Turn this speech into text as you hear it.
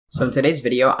So in today's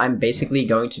video, I'm basically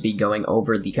going to be going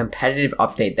over the competitive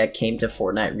update that came to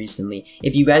Fortnite recently.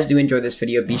 If you guys do enjoy this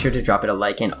video, be sure to drop it a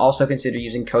like and also consider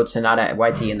using code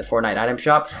SONATA@YT in the Fortnite item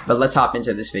shop, but let's hop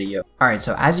into this video. Alright,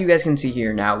 so as you guys can see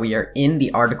here now, we are in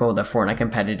the article that Fortnite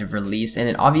Competitive released, and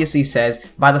it obviously says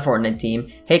by the Fortnite team,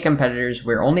 "Hey competitors,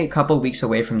 we're only a couple weeks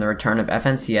away from the return of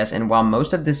FNCS, and while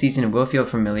most of the season will feel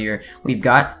familiar, we've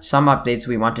got some updates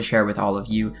we want to share with all of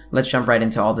you. Let's jump right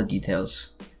into all the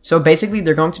details." So basically,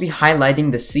 they're going to be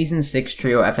highlighting the Season 6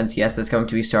 Trio FNCS that's going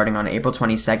to be starting on April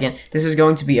 22nd. This is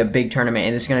going to be a big tournament,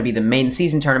 and this is going to be the main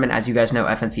season tournament, as you guys know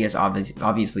FNCS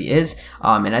obviously is.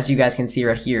 And as you guys can see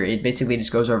right here, it basically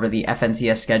just goes over the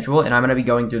FNCS schedule, and I'm going to be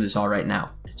going through this all right now.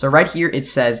 So right here, it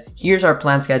says, here's our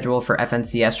planned schedule for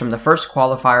FNCS from the first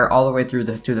qualifier all the way through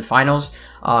to the finals.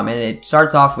 And it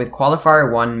starts off with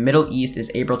Qualifier 1, Middle East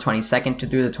is April 22nd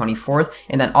through the 24th,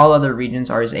 and then all other regions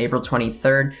are April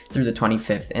 23rd through the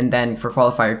 25th. And then for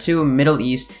Qualifier 2, Middle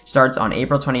East starts on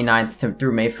April 29th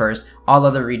through May 1st. All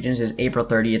other regions is April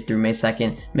 30th through May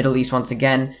 2nd. Middle East once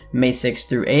again, May 6th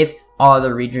through 8th. All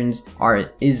other regions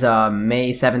is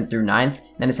May 7th through 9th.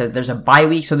 Then it says there's a bye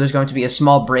week, so there's going to be a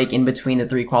small break in between the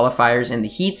three qualifiers and the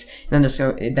heats. Then it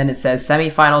says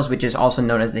semifinals, which is also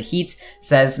known as the heats.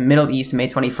 Says Middle East May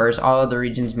 21st, all other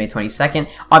regions May 22nd.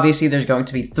 Obviously, there's going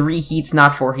to be 3 heats,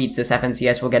 not 4 heats. This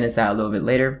FNCS, we'll get into that a little bit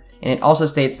later. And it also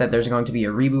states that there's going to be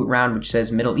a reboot round, which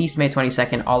says Middle East May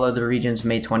 22nd, all other regions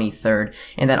May 23rd.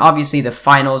 And then obviously the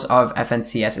finals of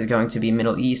FNCS is going to be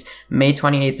Middle East May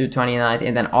 28th through 29th,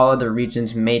 and then all other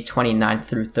regions May 29th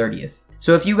through 30th.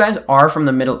 So if you guys are from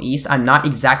the Middle East, I'm not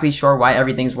exactly sure why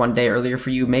everything's one day earlier for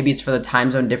you. Maybe it's for the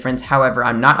time zone difference. However,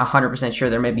 I'm not 100% sure.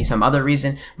 There may be some other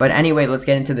reason. But anyway, let's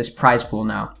get into this prize pool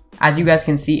now. As you guys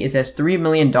can see, it says $3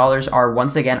 million are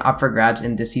once again up for grabs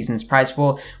in this season's prize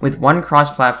pool, with 1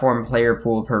 cross-platform player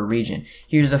pool per region.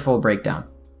 Here's a full breakdown.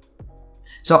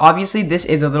 So obviously this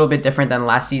is a little bit different than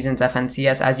last season's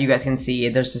FNCS. As you guys can see,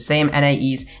 there's the same NA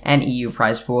East and EU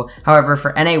prize pool. However,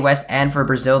 for NA West and for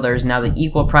Brazil, there's now the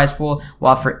equal prize pool,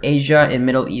 while for Asia and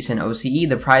Middle East and OCE,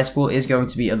 the prize pool is going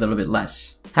to be a little bit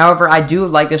less. However, I do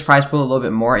like this prize pool a little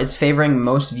bit more. It's favoring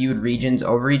most viewed regions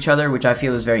over each other, which I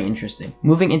feel is very interesting.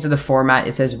 Moving into the format,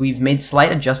 it says we've made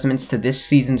slight adjustments to this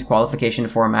season's qualification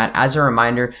format. As a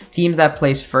reminder, teams that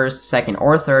place first, second,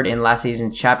 or third in last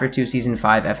season's Chapter 2 Season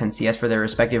 5 FNCS for their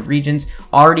respective regions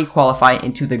already qualify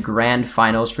into the grand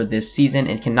finals for this season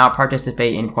and cannot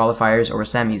participate in qualifiers or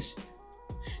semis.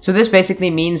 So this basically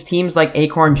means teams like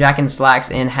Acorn, Jack and Slacks,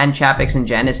 and HyperX and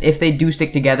Janus, if they do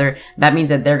stick together, that means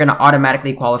that they're going to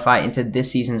automatically qualify into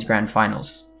this season's grand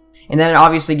finals. And then it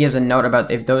obviously gives a note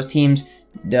about if those teams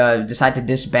decide to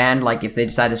disband, like if they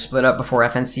decide to split up before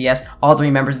FNCS, all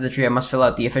 3 members of the trio must fill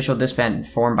out the official disband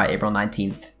form by April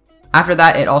 19th. After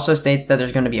that, it also states that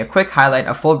there's going to be a quick highlight.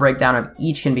 A full breakdown of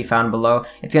each can be found below.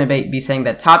 It's going to be saying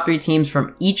that top 3 teams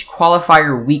from each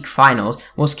qualifier week finals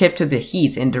will skip to the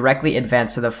heats and directly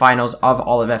advance to the finals of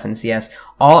all of FNCS.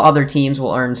 All other teams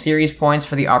will earn series points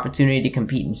for the opportunity to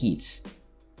compete in heats.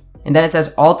 And then it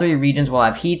says all 3 regions will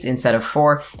have heats instead of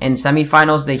 4, and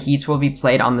semifinals, the heats will be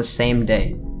played on the same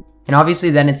day. And obviously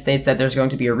then it states that there's going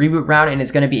to be a reboot round, and it's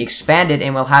going to be expanded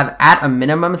and will have at a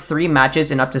minimum 3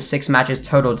 matches and up to 6 matches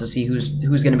total to see who's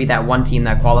going to be that one team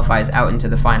that qualifies out into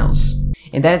the finals.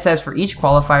 And then it says for each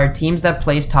qualifier, teams that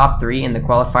place top 3 in the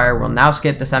qualifier will now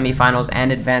skip the semifinals and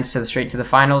advance straight to the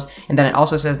finals. And then it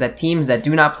also says that teams that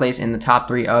do not place in the top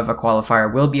 3 of a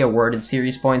qualifier will be awarded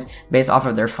series points based off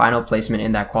of their final placement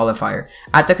in that qualifier.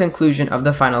 At the conclusion of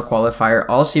the final qualifier,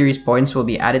 all series points will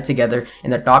be added together,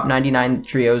 and the top 99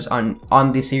 trios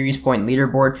on the series point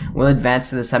leaderboard will advance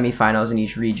to the semifinals in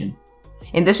each region.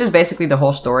 And this is basically the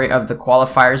whole story of the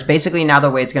qualifiers. Basically, now the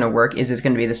way it's going to work is it's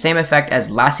going to be the same effect as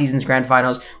last season's grand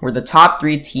finals, where the top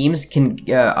 3 teams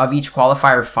of each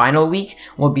qualifier final week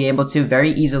will be able to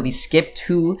very easily skip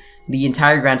to the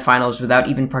entire grand finals without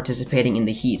even participating in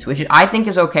the heats, which I think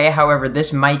is okay. However,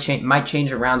 this might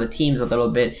change around the teams a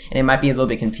little bit, and it might be a little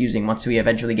bit confusing once we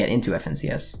eventually get into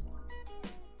FNCS.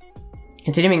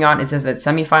 Continuing on, it says that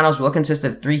semifinals will consist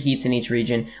of 3 heats in each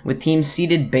region, with teams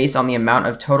seeded based on the amount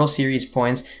of total series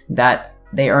points that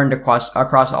they earned across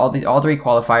all 3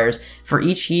 qualifiers. For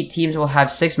each heat, teams will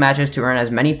have 6 matches to earn as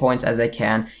many points as they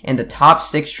can, and the top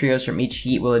 6 trios from each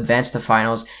heat will advance to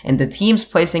finals, and the teams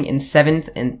placing in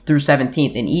 7th through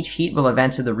 17th in each heat will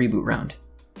advance to the reboot round.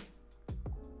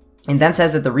 And then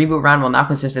says that the reboot round will now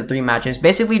consist of 3 matches,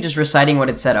 basically just reciting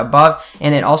what it said above.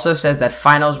 And it also says that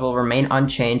finals will remain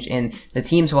unchanged, and the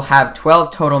teams will have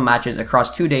 12 total matches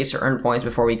across 2 days to earn points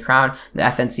before we crown the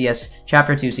FNCS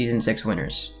Chapter 2 Season 6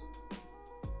 winners.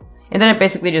 And then it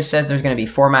basically just says there's going to be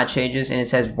format changes, and it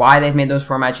says why they've made those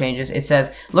format changes. It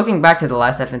says, looking back to the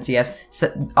last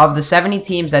FNCS, of the 70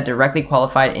 teams that directly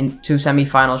qualified into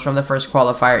semifinals from the first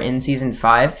qualifier in Season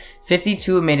 5,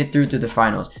 52 made it through to the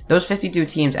finals. Those 52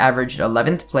 teams averaged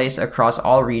 11th place across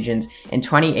all regions, and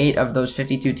 28 of those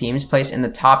 52 teams placed in the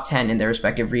top 10 in their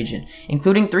respective region,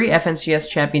 including 3 FNCS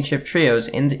championship trios.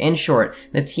 In short,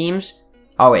 the teams...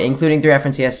 Oh wait, including 3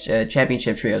 FNCS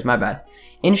championship trios, my bad.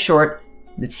 In short,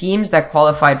 the teams that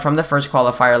qualified from the first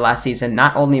qualifier last season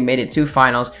not only made it to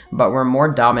finals, but were more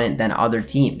dominant than other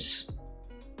teams.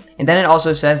 And then it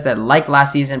also says that, like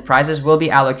last season, prizes will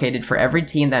be allocated for every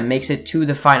team that makes it to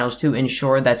the finals to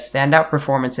ensure that standout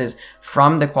performances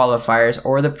from the qualifiers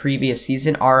or the previous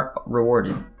season are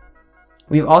rewarded.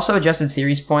 We've also adjusted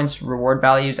series points reward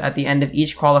values at the end of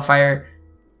each qualifier,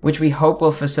 which we hope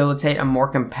will facilitate a more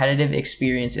competitive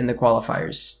experience in the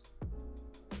qualifiers.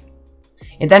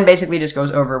 It then basically just goes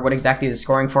over what exactly the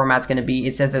scoring format's going to be.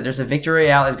 It says that there's a victory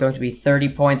royale is going to be 30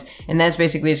 points, and then it's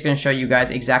basically just going to show you guys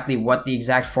exactly what the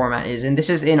exact format is. And this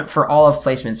is in for all of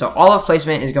placement. So all of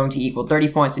placement is going to equal 30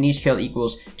 points, and each kill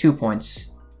equals 2 points.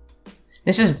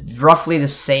 This is roughly the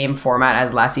same format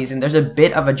as last season. There's a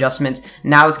bit of adjustments.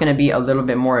 Now it's going to be a little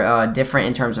bit more different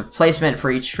in terms of placement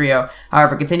for each trio.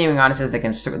 However, continuing on, it says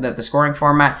that the scoring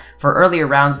format for earlier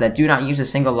rounds that do not use a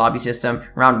single lobby system,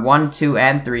 round 1, 2,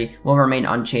 and 3, will remain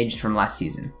unchanged from last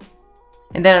season.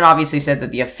 And then it obviously said that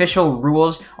the official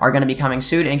rules are going to be coming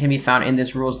soon and can be found in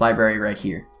this rules library right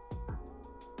here.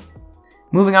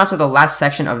 Moving on to the last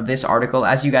section of this article,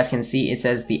 as you guys can see, it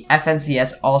says the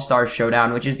FNCS All-Star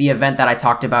Showdown, which is the event that I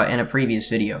talked about in a previous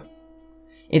video.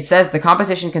 It says the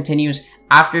competition continues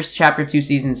after Chapter 2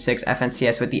 Season 6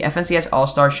 FNCS with the FNCS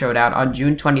All-Star Showdown on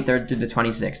June 23rd through the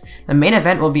 26th. The main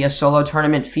event will be a solo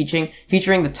tournament featuring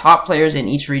the top players in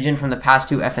each region from the past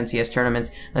 2 FNCS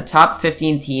tournaments, the top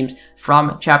 15 teams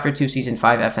from Chapter 2 Season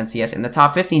 5 FNCS, and the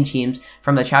top 15 teams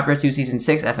from the Chapter 2 Season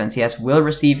 6 FNCS will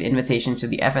receive invitations to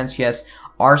the FNCS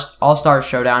All-Star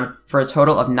Showdown for a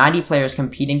total of 90 players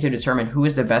competing to determine who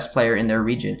is the best player in their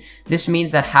region. This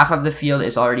means that half of the field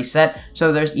is already set,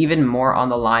 so there's even more on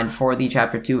the line for the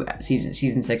Chapter 2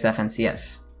 Season 6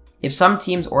 FNCS. If some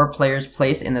teams or players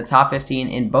placed in the top 15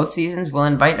 in both seasons will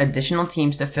invite additional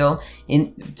teams to fill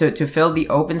the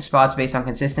open spots based on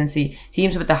consistency,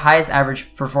 teams with the highest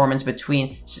average performance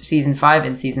between Season 5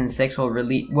 and Season 6 will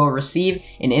receive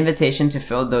an invitation to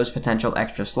fill those potential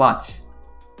extra slots.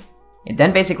 It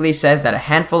then basically says that a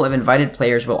handful of invited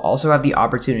players will also have the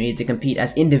opportunity to compete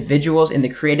as individuals in the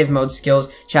creative mode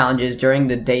skills challenges during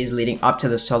the days leading up to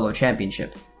the solo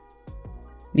championship.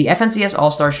 The FNCS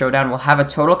All-Star Showdown will have a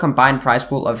total combined prize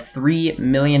pool of $3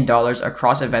 million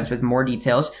across events, with more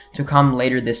details to come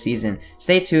later this season.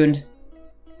 Stay tuned,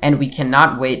 and we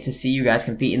cannot wait to see you guys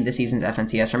compete in this season's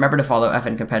FNCS. Remember to follow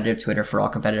FN Competitive Twitter for all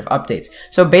competitive updates.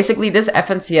 So basically, this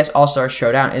FNCS All-Star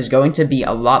Showdown is going to be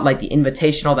a lot like the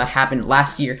Invitational that happened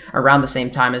last year around the same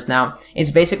time as now.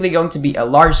 It's basically going to be a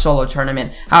large solo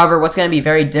tournament. However, what's going to be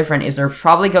very different is there's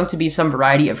probably going to be some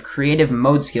variety of creative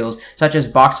mode skills, such as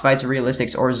box fights,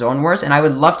 realistics, or zone wars, and I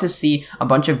would love to see a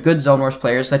bunch of good zone wars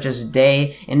players such as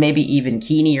Day and maybe even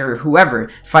Keeney or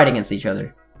whoever fight against each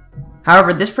other.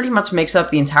 However, this pretty much makes up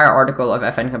the entire article of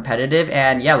FN Competitive,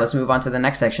 and yeah, let's move on to the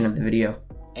next section of the video.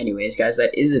 Anyways, guys,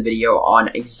 that is the video on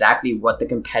exactly what the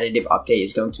competitive update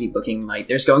is going to be looking like.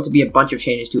 There's going to be a bunch of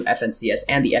changes to FNCS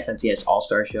and the FNCS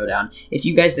All-Star Showdown. If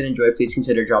you guys did enjoy, please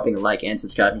consider dropping a like and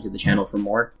subscribing to the channel for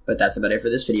more. But that's about it for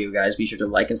this video, guys. Be sure to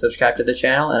like and subscribe to the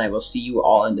channel, and I will see you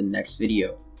all in the next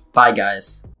video. Bye,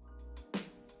 guys.